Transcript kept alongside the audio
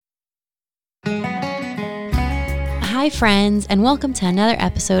Hi, friends, and welcome to another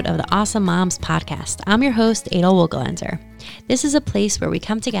episode of the Awesome Moms podcast. I'm your host, Aidel. This is a place where we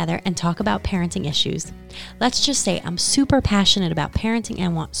come together and talk about parenting issues. Let's just say I'm super passionate about parenting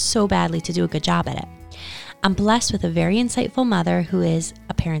and want so badly to do a good job at it. I'm blessed with a very insightful mother who is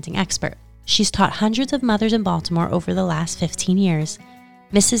a parenting expert. She's taught hundreds of mothers in Baltimore over the last 15 years,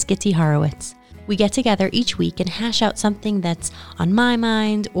 Mrs. Gitti Horowitz. We get together each week and hash out something that's on my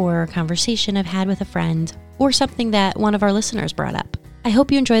mind or a conversation I've had with a friend or something that one of our listeners brought up. I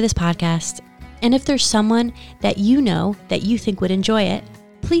hope you enjoy this podcast. And if there's someone that you know that you think would enjoy it,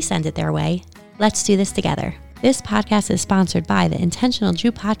 please send it their way. Let's do this together. This podcast is sponsored by the Intentional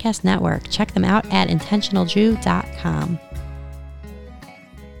Jew Podcast Network. Check them out at intentionaljew.com.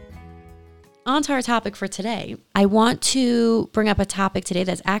 On to our topic for today. I want to bring up a topic today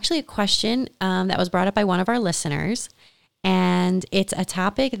that's actually a question that was brought up by one of our listeners. And it's a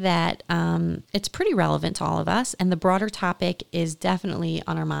topic that it's pretty relevant to all of us. And the broader topic is definitely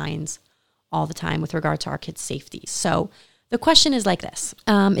on our minds all the time with regard to our kids' safety. So the question is like this.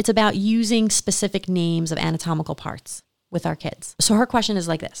 It's about using specific names of anatomical parts with our kids. So her question is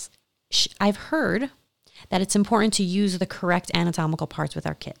like this. I've heard that it's important to use the correct anatomical parts with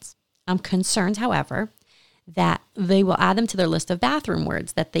our kids. I'm concerned, however, that they will add them to their list of bathroom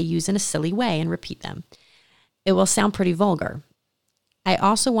words that they use in a silly way and repeat them. It will sound pretty vulgar. I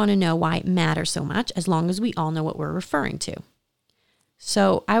also want to know why it matters so much, as long as we all know what we're referring to.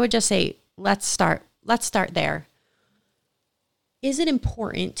 So I would just say, let's start there. Is it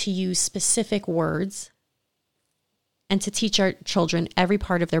important to use specific words and to teach our children every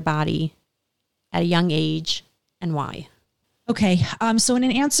part of their body at a young age, and why? Okay. So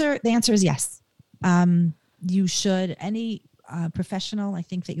the answer is yes. You should, any professional I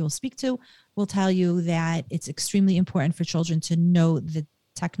think that you'll speak to will tell you that it's extremely important for children to know the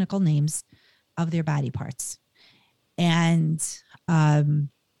technical names of their body parts. And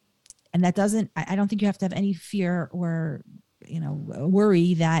that doesn't, I don't think you have to have any fear or,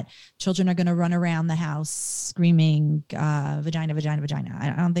 worry that children are going to run around the house screaming, vagina, vagina, vagina.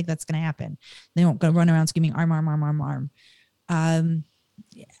 I don't think that's going to happen. They won't go run around screaming arm, arm, arm, arm, arm.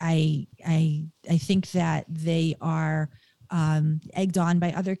 I think that they are egged on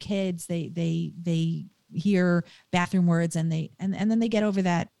by other kids. They hear bathroom words and then they get over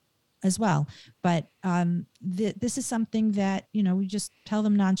that as well. But this is something that we just tell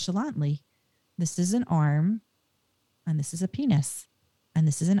them nonchalantly. This is an arm, and this is a penis, and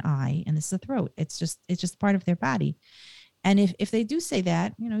this is an eye, and this is a throat. It's just part of their body. And if they do say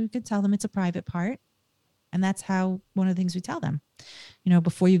that, you could tell them it's a private part. And that's how one of the things we tell them,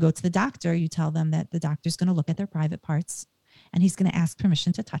 before you go to the doctor, you tell them that the doctor's going to look at their private parts and he's going to ask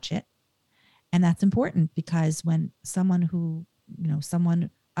permission to touch it. And that's important because when someone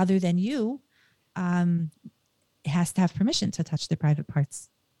other than you has to have permission to touch their private parts,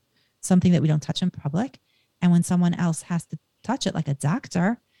 something that we don't touch in public. And when someone else has to touch it, like a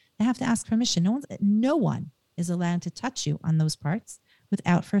doctor, they have to ask permission. No one is allowed to touch you on those parts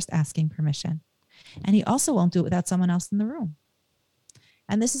without first asking permission. And he also won't do it without someone else in the room.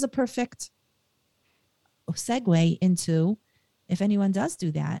 And this is a perfect segue into, if anyone does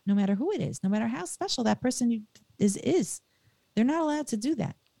do that, no matter who it is, no matter how special that person is, they're not allowed to do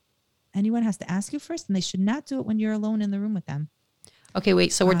that. Anyone has to ask you first, and they should not do it when you're alone in the room with them. Okay,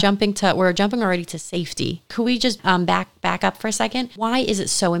 wait. So we're jumping already to safety. Could we just back up for a second? Why is it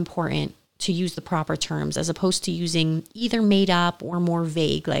so important to use the proper terms as opposed to using either made up or more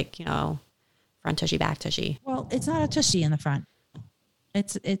vague, like front tushy, back tushy? Well, it's not a tushy in the front.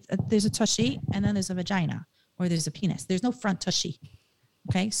 There's a tushy, and then there's a vagina, or there's a penis. There's no front tushy.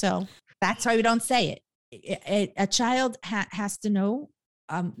 Okay, so that's why we don't say it. A child has to know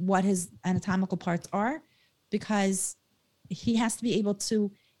what his anatomical parts are, because he has to be able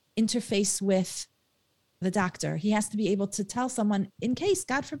to interface with the doctor. He has to be able to tell someone, in case,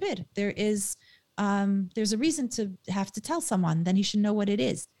 God forbid, there's a reason to have to tell someone, then he should know what it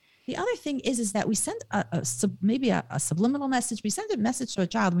is. The other thing is that we send maybe a subliminal message. We send a message to a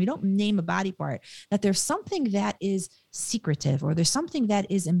child, and we don't name a body part, that there's something that is secretive, or there's something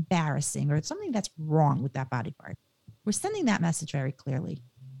that is embarrassing, or it's something that's wrong with that body part. We're sending that message very clearly.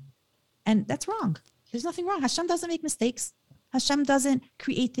 And that's wrong. There's nothing wrong. Hashem doesn't make mistakes. Hashem doesn't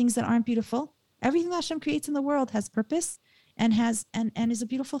create things that aren't beautiful. Everything that Hashem creates in the world has purpose and is a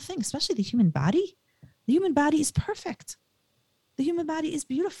beautiful thing, especially the human body. The human body is perfect. The human body is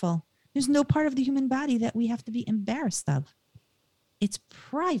beautiful. There's no part of the human body that we have to be embarrassed of. It's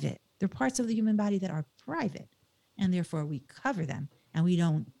private. There are parts of the human body that are private, and therefore we cover them. And we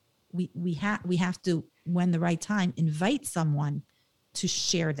have to, when the right time, invite someone to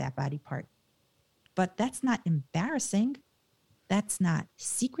share that body part. but that's not embarrassing. That's not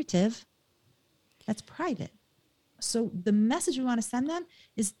secretive. That's private. So the message we want to send them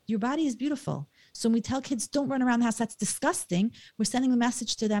is your body is beautiful. So when we tell kids don't run around the house, that's disgusting, we're sending a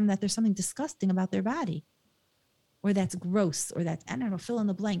message to them that there's something disgusting about their body, or that's gross, or that's, I don't know, fill in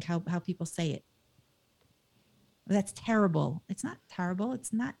the blank how people say it. Or that's terrible. It's not terrible.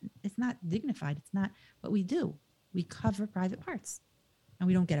 It's not dignified. It's not what we do. We cover private parts and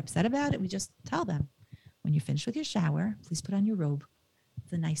we don't get upset about it. We just tell them, when you're finished with your shower, please put on your robe.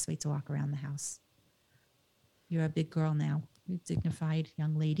 It's a nice way to walk around the house. You're a big girl now. You're a dignified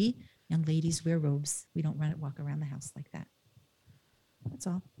young lady. Young ladies wear robes. We don't walk around the house like that. That's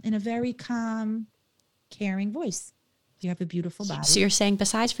all. In a very calm, caring voice. You have a beautiful body. So you're saying,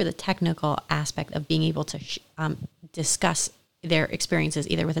 besides for the technical aspect of being able to discuss their experiences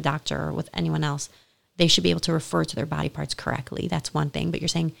either with a doctor or with anyone else, they should be able to refer to their body parts correctly. That's one thing. But you're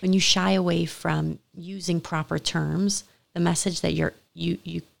saying when you shy away from using proper terms, the message that you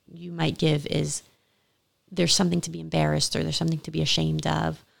might give is there's something to be embarrassed, or there's something to be ashamed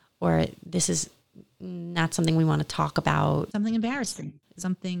of, or this is not something we want to talk about. Something embarrassing.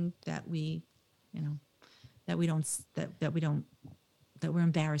 Something that we, that we're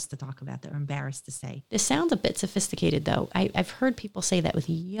embarrassed to talk about, that we're embarrassed to say. This sounds a bit sophisticated, though. I've heard people say that with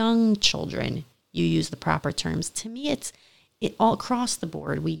young children, you use the proper terms. To me, it all across the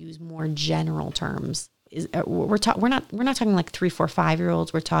board. We use more general terms. We're not talking like 3, 4,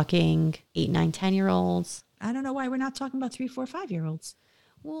 5-year-olds. We're talking 8, 9, 10-year-olds. I don't know why we're not talking about 3, 4, 5-year-olds.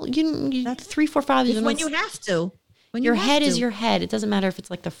 Well, that's 3, 4, 5. When you have to. Your head is your head. It doesn't matter if it's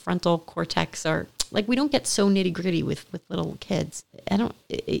like the frontal cortex or like, we don't get so nitty gritty with little kids.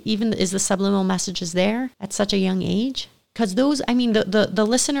 Is the subliminal messages there at such a young age? Because the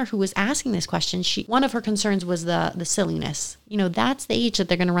listener who was asking this question, one of her concerns was the silliness. That's the age that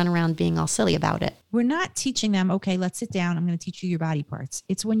they're going to run around being all silly about it. We're not teaching them, okay, let's sit down. I'm going to teach you your body parts.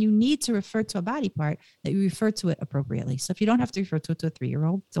 It's when you need to refer to a body part that you refer to it appropriately. So if you don't have to refer to it to a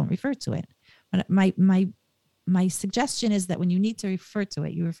 3-year-old, don't refer to it. But my suggestion is that when you need to refer to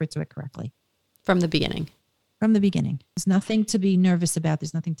it, you refer to it correctly. From the beginning. From the beginning. There's nothing to be nervous about.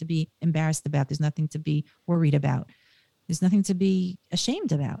 There's nothing to be embarrassed about. There's nothing to be worried about. There's nothing to be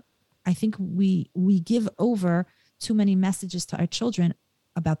ashamed about. I think we give over too many messages to our children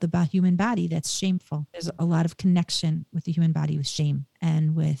about the human body that's shameful. There's a lot of connection with the human body with shame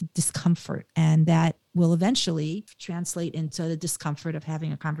and with discomfort. And that will eventually translate into the discomfort of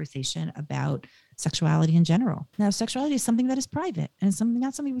having a conversation about sexuality in general. Now, sexuality is something that is private, and it's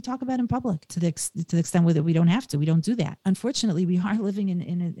not something we talk about in public to the extent where we don't have to. We don't do that. Unfortunately, we are living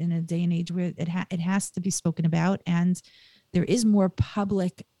in a day and age where it has to be spoken about, and there is more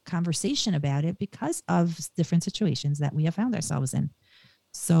public conversation about it because of different situations that we have found ourselves in.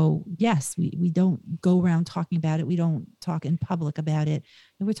 So yes, we don't go around talking about it. We don't talk in public about it.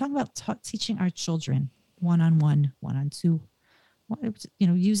 And we're talking about teaching our children one-on-one, one-on-two,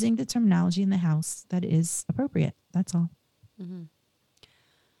 using the terminology in the house that is appropriate. That's all. Mm-hmm.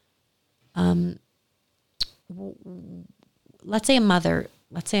 Let's say a mother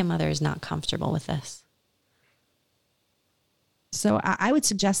is not comfortable with this. So I would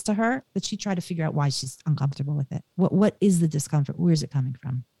suggest to her that she try to figure out why she's uncomfortable with it. What is the discomfort? Where is it coming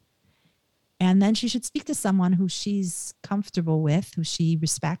from? And then she should speak to someone who she's comfortable with, who she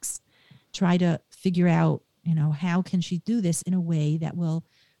respects. Try to figure out, how can she do this in a way that will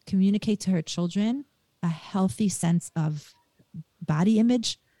communicate to her children a healthy sense of body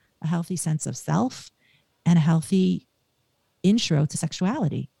image, a healthy sense of self, and a healthy intro to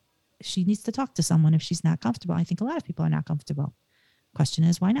sexuality. She needs to talk to someone if she's not comfortable. I think a lot of people are not comfortable. Question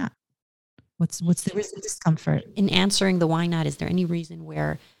is, why not? What's the discomfort? In answering the why not, is there any reason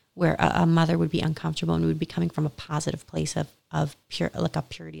where a mother would be uncomfortable and would be coming from a positive place of pure, like a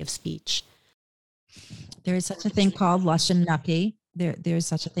purity of speech? There is such a thing called Lashon Naki. There's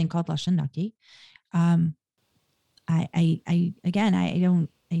such a thing called Lashon Naki. I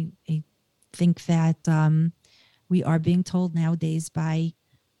think that we are being told nowadays by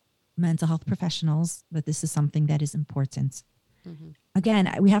mental health professionals that this is something that is important. Mm-hmm.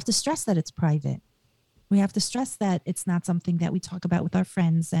 Again, we have to stress that it's private. We have to stress that it's not something that we talk about with our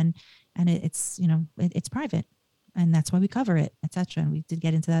friends, and it's it's private, and that's why we cover it, etc. And we did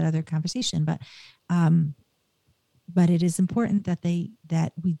get into that other conversation, but it is important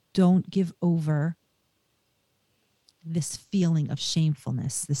that we don't give over this feeling of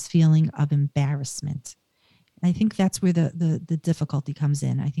shamefulness, this feeling of embarrassment. I think that's where the difficulty comes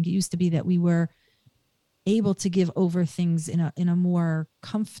in. I think it used to be that we were able to give over things in a more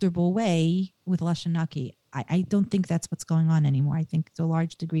comfortable way with Lashon Naki. I don't think that's what's going on anymore. I think to a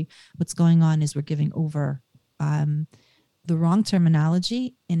large degree, what's going on is we're giving over the wrong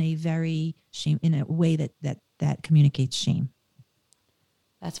terminology in a way that communicates shame.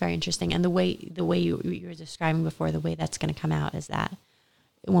 That's very interesting. And the way you were describing before, the way that's going to come out is that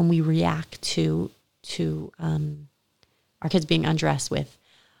when we react to our kids being undressed with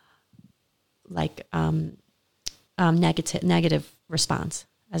like negative response,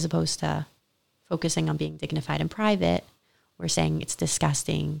 as opposed to focusing on being dignified and private, we're saying it's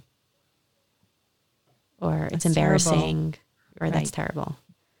disgusting, or it's embarrassing, or right. That's terrible.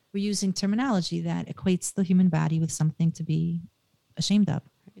 We're using terminology that equates the human body with something to be ashamed of.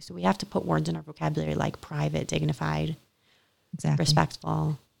 So we have to put words in our vocabulary like private, dignified, exactly,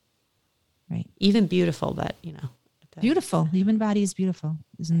 respectful, right? Even beautiful, but beautiful. The human body is beautiful.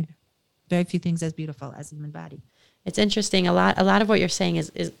 Isn't very few things as beautiful as the human body. It's interesting. A lot of what you're saying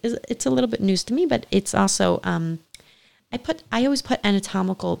is it's a little bit news to me, but it's also I always put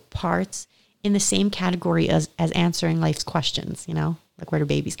anatomical parts in the same category as answering life's questions. Like where do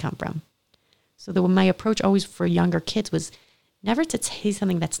babies come from? So my approach always for younger kids was never to say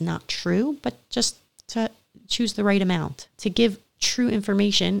something that's not true, but just to choose the right amount, to give true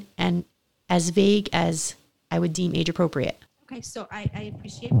information and as vague as I would deem age appropriate. Okay, so I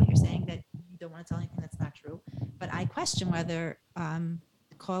appreciate what you're saying, that you don't want to tell anything that's not true, but I question whether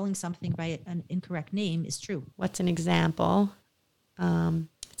calling something by an incorrect name is true. What's an example?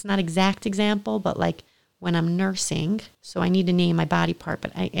 It's not exact example, but like when I'm nursing, so I need to name my body part,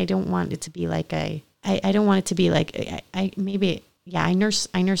 but I don't want it to be like I don't want it to be like I nurse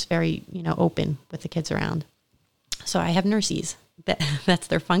very open with the kids around, so I have nurses that's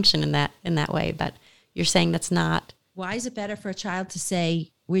their function in that way. But you're saying that's not. Why is it better for a child to say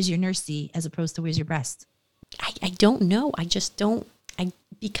where's your nursey as opposed to where's your breast? I don't know. I just don't.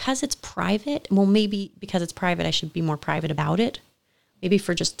 Because it's private. Well, maybe because it's private, I should be more private about it. Maybe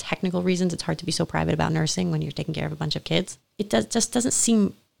for just technical reasons, it's hard to be so private about nursing when you're taking care of a bunch of kids. It just doesn't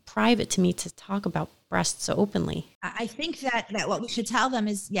seem private to me to talk about breasts so openly. I think that what we should tell them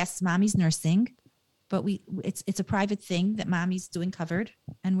is, yes, mommy's nursing, but it's a private thing that mommy's doing covered,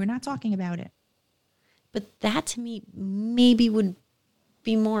 and we're not talking about it. But that to me maybe would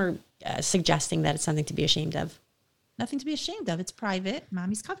be more suggesting that it's something to be ashamed of. Nothing to be ashamed of. It's private.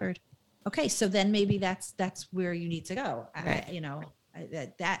 Mommy's covered. Okay, so then maybe that's where you need to go. Right.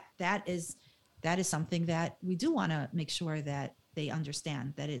 That is something that we do want to make sure that they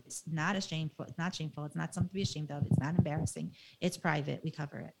understand, that it's not shameful. It's not shameful. It's not something to be ashamed of. It's not embarrassing. It's private. We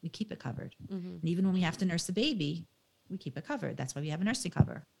cover it. We keep it covered. Mm-hmm. And even when we have to nurse a baby, we keep it covered. That's why we have a nursing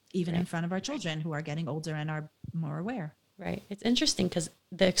cover, even in front of our children who are getting older and are more aware. Right. It's interesting because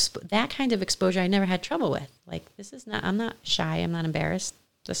that kind of exposure I never had trouble with. Like, I'm not shy. I'm not embarrassed.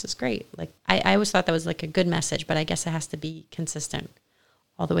 This is great. Like, I always thought that was like a good message, but I guess it has to be consistent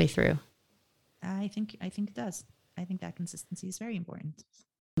all the way through. I think it does. I think that consistency is very important.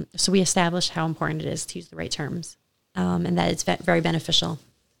 So we established how important it is to use the right terms, and that it's very beneficial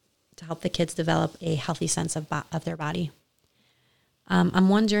to help the kids develop a healthy sense of their body. I'm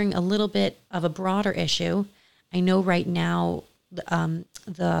wondering a little bit of a broader issue. I know right now a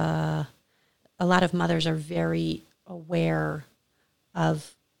lot of mothers are very aware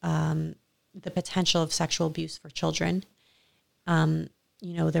of the potential of sexual abuse for children.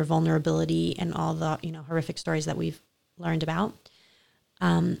 Their vulnerability and all the, horrific stories that we've learned about.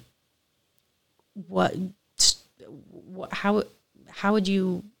 How would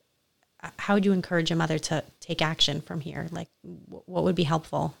you encourage a mother to take action from here? Like, what would be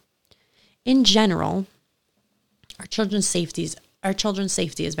helpful? In general, our children's safety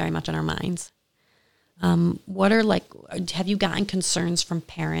is very much on our minds. Have you gotten concerns from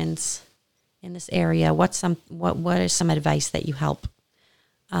parents in this area? What is some advice that you help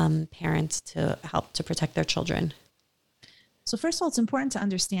parents to help to protect their children? So first of all, it's important to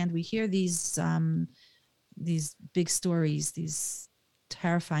understand, we hear these big stories, these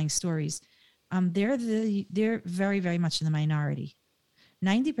terrifying stories. They're very, very much in the minority.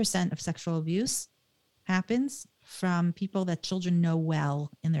 90% of sexual abuse happens from people that children know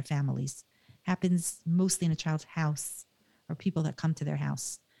well in their families. Happens mostly in a child's house or people that come to their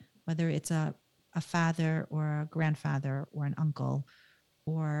house, whether it's a father or a grandfather or an uncle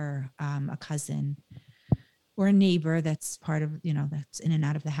or a cousin or a neighbor that's part of, that's in and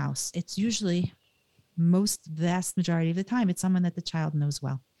out of the house. It's usually vast majority of the time, it's someone that the child knows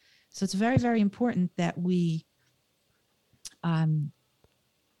well. So it's very, very important that we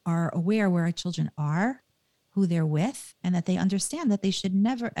are aware where our children are, who they're with, and that they understand that they should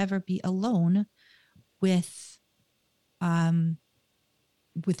never, ever be alone with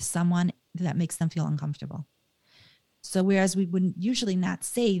someone that makes them feel uncomfortable. So whereas we wouldn't usually not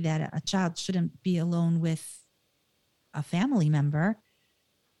say that a child shouldn't be alone with a family member,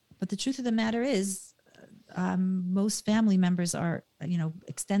 but the truth of the matter is, most family members are,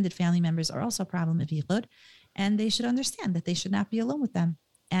 extended family members are also a problem if you could, and they should understand that they should not be alone with them.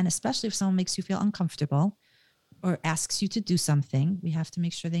 And especially if someone makes you feel uncomfortable or asks you to do something, we have to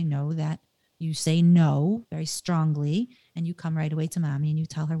make sure they know that you say no very strongly, and you come right away to mommy and you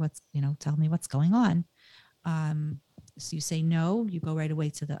tell her tell me what's going on. So you say no, you go right away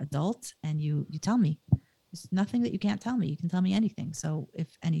to the adult and you tell me. There's nothing that you can't tell me. You can tell me anything. So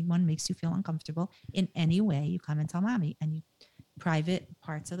if anyone makes you feel uncomfortable in any way, you come and tell mommy. And you private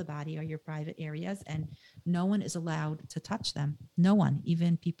parts of the body are your private areas, and no one is allowed to touch them. No one,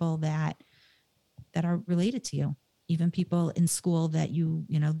 even people that are related to you, even people in school that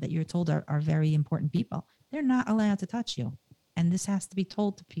that you're told are very important people. They're not allowed to touch you. And this has to be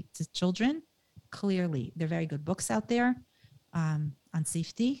told to children clearly. There are very good books out there on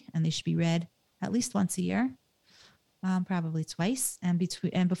safety, and they should be read at least once a year, probably twice. And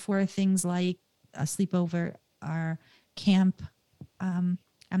before things like a sleepover or camp. I'm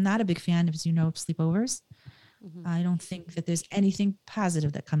not a big fan, as you know, of sleepovers. Mm-hmm. I don't think that there's anything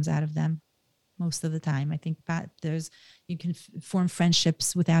positive that comes out of them most of the time. I think you can form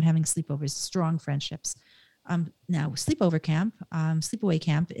friendships without having sleepovers, strong friendships. Now sleepaway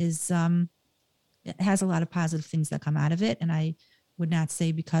camp is, it has a lot of positive things that come out of it. And I would not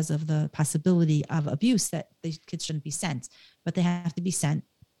say because of the possibility of abuse that the kids shouldn't be sent, but they have to be sent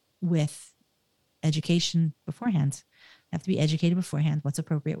with education beforehand. They have to be educated beforehand, what's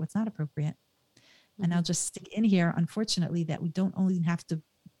appropriate, what's not appropriate. Mm-hmm. And I'll just stick in here, unfortunately, that we don't only have to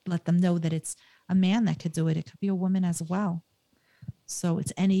let them know that it's a man that could do it. It could be a woman as well. So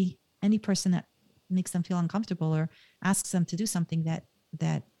it's any person that makes them feel uncomfortable or asks them to do something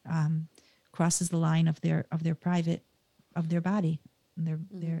that crosses the line of their private, of their body, and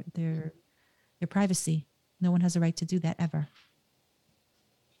their privacy. No one has a right to do that ever.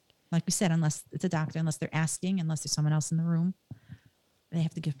 Like we said, unless it's a doctor, unless they're asking, unless there's someone else in the room, they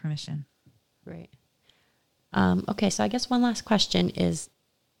have to give permission. Right. Okay. So I guess one last question is,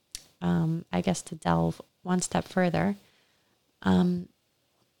 I guess to delve one step further.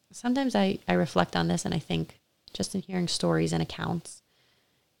 Sometimes I reflect on this and I think just in hearing stories and accounts,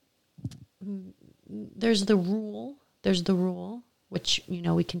 there's the rule, which,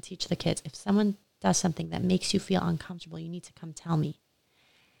 we can teach the kids. If someone does something that makes you feel uncomfortable, you need to come tell me.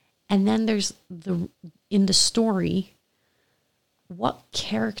 And then there's in the story, what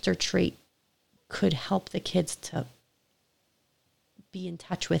character trait could help the kids to be in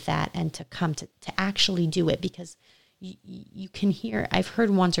touch with that and to come to actually do it? Because you can hear, I've heard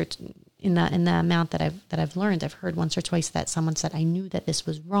once or in the amount that I've learned, I've heard once or twice that someone said, I knew that this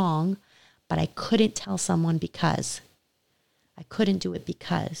was wrong, but I couldn't tell someone because I couldn't do it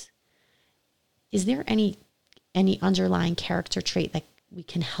because. Is there any underlying character trait that we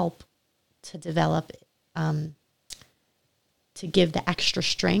can help to develop, to give the extra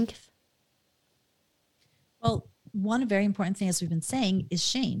strength? Well, one very important thing, as we've been saying, is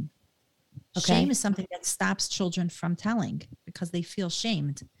shame. Okay. Shame is something that stops children from telling because they feel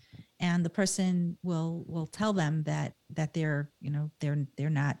shamed, and the person will tell them that they're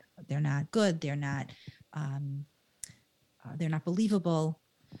not good, they're not believable.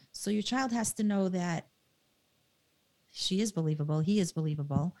 So your child has to know that she is believable, he is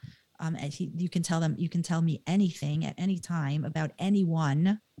believable. You can tell me anything at any time about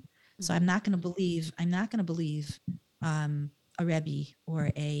anyone. So I'm not going to believe a Rebbe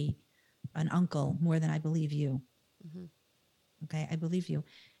or an uncle more than I believe you. Mm-hmm. Okay, I believe you.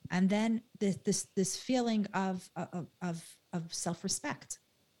 And then this feeling of self-respect.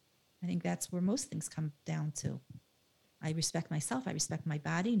 I think that's where most things come down to. I respect myself. I respect my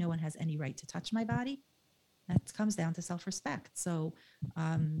body. No one has any right to touch my body. That comes down to self-respect. So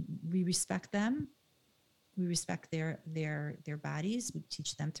we respect them. We respect their bodies. We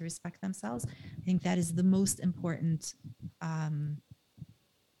teach them to respect themselves. I think that is the most important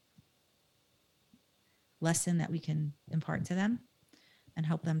lesson that we can impart to them and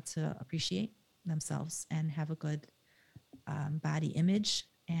help them to appreciate themselves and have a good body image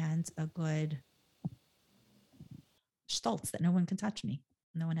and a good stolz that no one can touch me.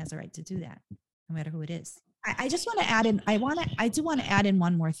 No one has a right to do that, no matter who it is. I just want to add in, I do want to add in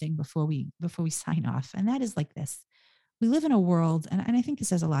one more thing before we sign off. And that is like this. We live in a world, and I think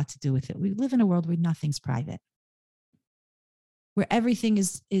this has a lot to do with it. We live in a world where nothing's private, where everything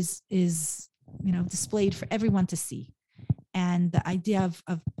is displayed for everyone to see. and the idea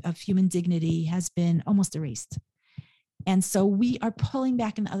of human dignity has been almost erased. And so we are pulling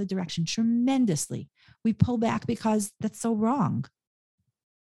back in the other direction tremendously. We pull back because that's so wrong.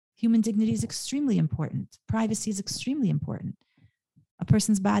 Human dignity is extremely important. Privacy is extremely important. A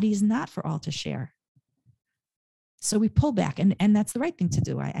person's body is not for all to share. So we pull back, and that's the right thing to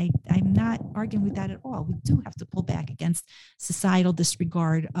do. I'm not arguing with that at all. We do have to pull back against societal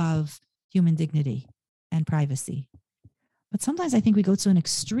disregard of human dignity and privacy. But sometimes I think we go to an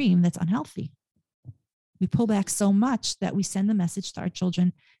extreme that's unhealthy. We pull back so much that we send the message to our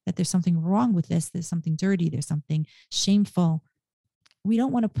children that there's something wrong with this. There's something dirty. There's something shameful. We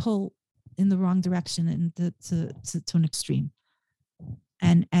don't want to pull in the wrong direction and to an extreme.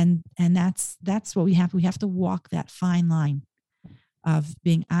 And that's what we have. We have to walk that fine line of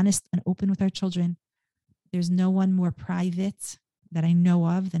being honest and open with our children. There's no one more private that I know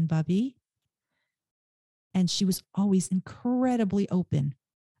of than Bubby. And she was always incredibly open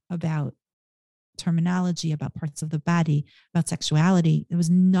about terminology, about parts of the body, about sexuality. There was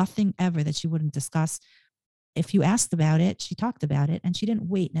nothing ever that she wouldn't discuss. If you asked about it, she talked about it, and she didn't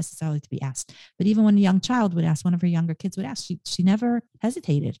wait necessarily to be asked. But even when a young child would ask, one of her younger kids would ask, she never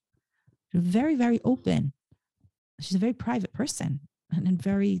hesitated. She was very, very open. She's a very private person and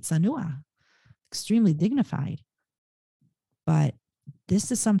very tsanua, extremely dignified. But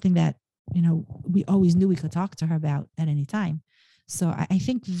this is something that, we always knew we could talk to her about at any time. So I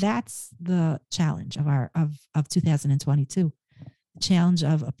think that's the challenge of 2022. The challenge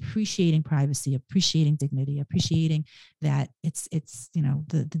of appreciating privacy, appreciating dignity, appreciating that it's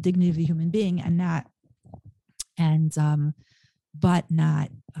the dignity of the human being, but not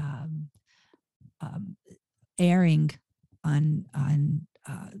erring on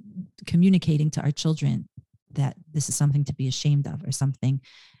communicating to our children that this is something to be ashamed of or something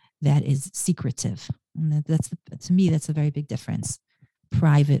that is secretive. And to me, that's a very big difference.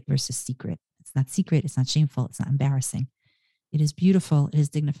 Private versus secret. It's not secret. It's not shameful. It's not embarrassing. It is beautiful. It is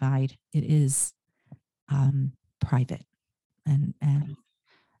dignified. It is private and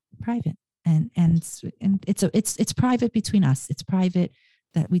private. And it's private between us. It's private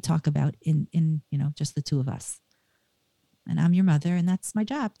that we talk about in just the two of us. And I'm your mother, and that's my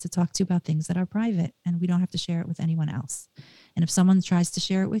job, to talk to you about things that are private, and we don't have to share it with anyone else. And if someone tries to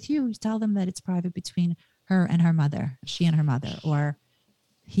share it with you, tell them that it's private between her and her mother, she and her mother, or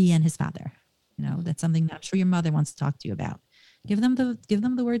he and his father. That's something that I'm sure your mother wants to talk to you about. Give them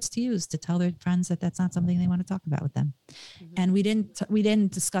the words to use to tell their friends that that's not something they want to talk about with them. Mm-hmm. And we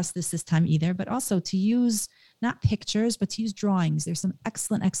didn't discuss this time either, but also to use not pictures, but to use drawings. There's some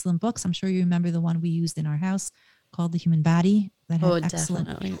excellent books. I'm sure you remember the one we used in our house called The Human Body. That had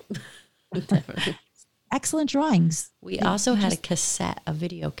definitely. Excellent drawings. We also had a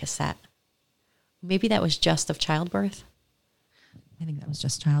video cassette. Maybe that was just of childbirth. I think that was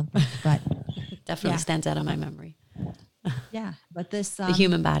just childbirth, but definitely stands out in my memory. Yeah, but this The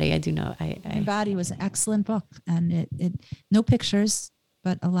Human Body, I do know. Human Body was an excellent book, and it no pictures,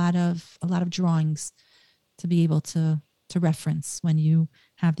 but a lot of drawings to be able to reference when you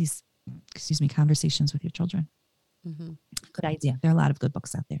have these conversations with your children. Mm-hmm. Good idea. There are a lot of good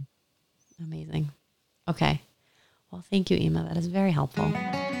books out there. Amazing. Okay. Well, thank you, Ima. That is very helpful.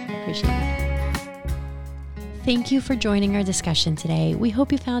 Appreciate it. Thank you for joining our discussion today. We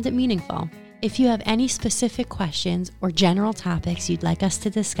hope you found it meaningful. If you have any specific questions or general topics you'd like us to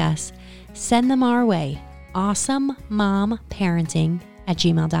discuss, send them our way.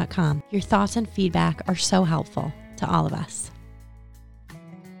 awesomemomparenting@gmail.com. Your thoughts and feedback are so helpful to all of us.